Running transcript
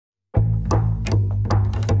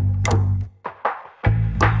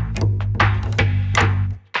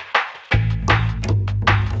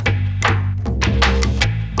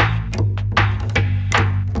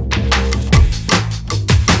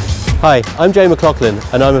Hi, I'm McLaughlin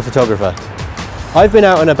and I'm a photographer. I've been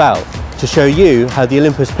out and about to show you how the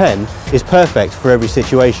Olympus PEN is perfect for every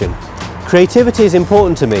situation. Creativity is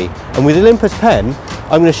important to me, and with Olympus PEN,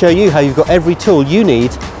 I'm going to show you how you've got every tool you need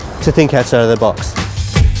to think outside of the box.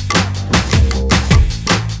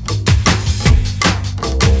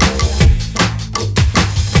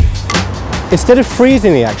 Instead of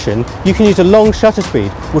freezing the action, you can use a long shutter speed,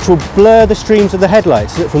 which will blur the streams of the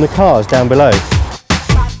headlights from the cars down below.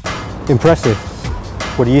 Impressive.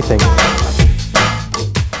 What do you think?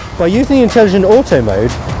 By using the intelligent auto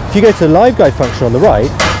mode, if you go to the live guide function on the right,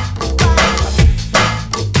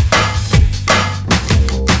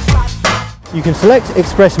 you can select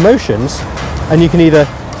express motions and you can either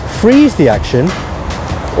freeze the action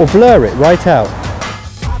or blur it right out.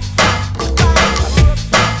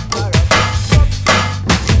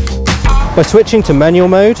 By switching to manual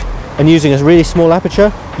mode and using a really small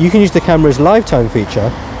aperture, you can use the camera's lifetime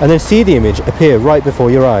feature and then see the image appear right before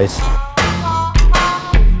your eyes.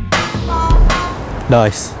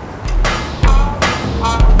 Nice.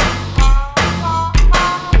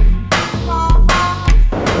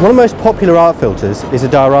 One of the most popular art filters is a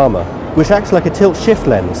diorama, which acts like a tilt-shift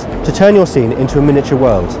lens to turn your scene into a miniature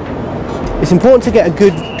world. It's important to get a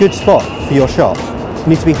good spot for your shot. You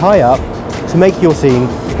need to be high up to make your scene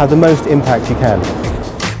have the most impact you can.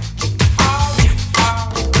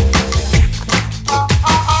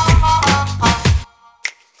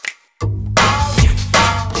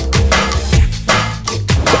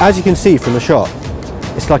 So as you can see from the shot,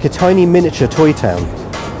 it's like a tiny miniature toy town.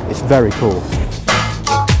 It's very cool.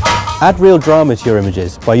 Add real drama to your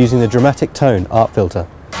images by using the dramatic tone art filter.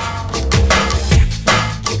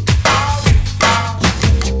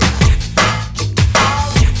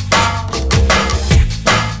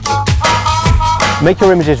 Make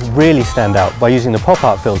your images really stand out by using the pop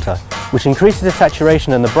art filter, which increases the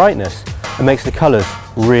saturation and the brightness and makes the colours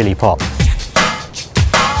really pop.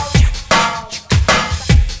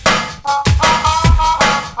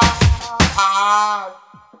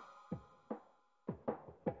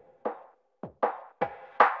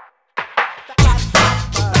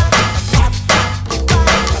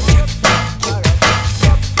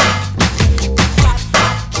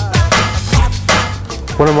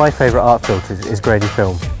 One of my favourite art filters is Grady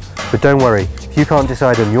Film, but don't worry, if you can't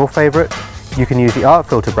decide on your favourite, you can use the art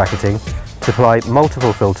filter bracketing to apply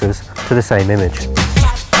multiple filters to the same image.